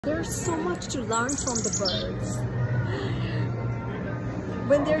There's so much to learn from the birds.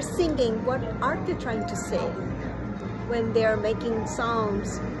 When they're singing, what are they trying to say? When they're making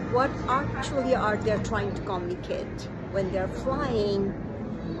sounds, what actually are they trying to communicate? When they're flying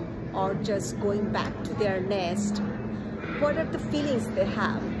or just going back to their nest, what are the feelings they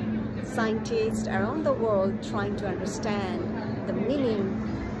have? Scientists around the world trying to understand the meaning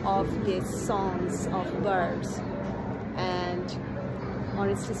of these songs of birds. And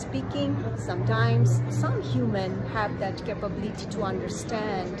honestly speaking, sometimes some humans have that capability to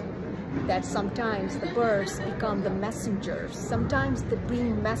understand that sometimes the birds become the messengers. Sometimes they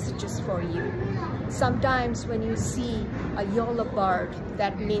bring messages for you. Sometimes when you see a yellow bird,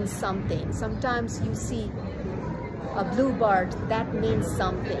 that means something. Sometimes you see a blue bird, that means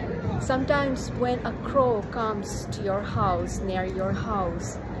something. Sometimes when a crow comes to your house, near your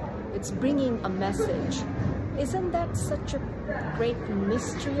house, it's bringing a message. Isn't that such a great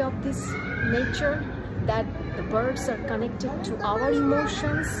mystery of this nature, that the birds are connected to our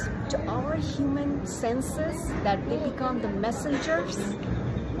emotions, to our human senses, that they become the messengers?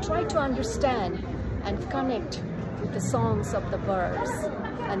 Try to understand and connect with the songs of the birds,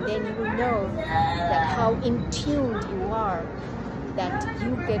 and then you will know that how in tune you are, that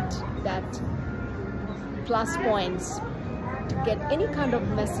you get that plus points to get any kind of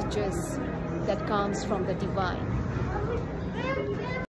messages that comes from the divine.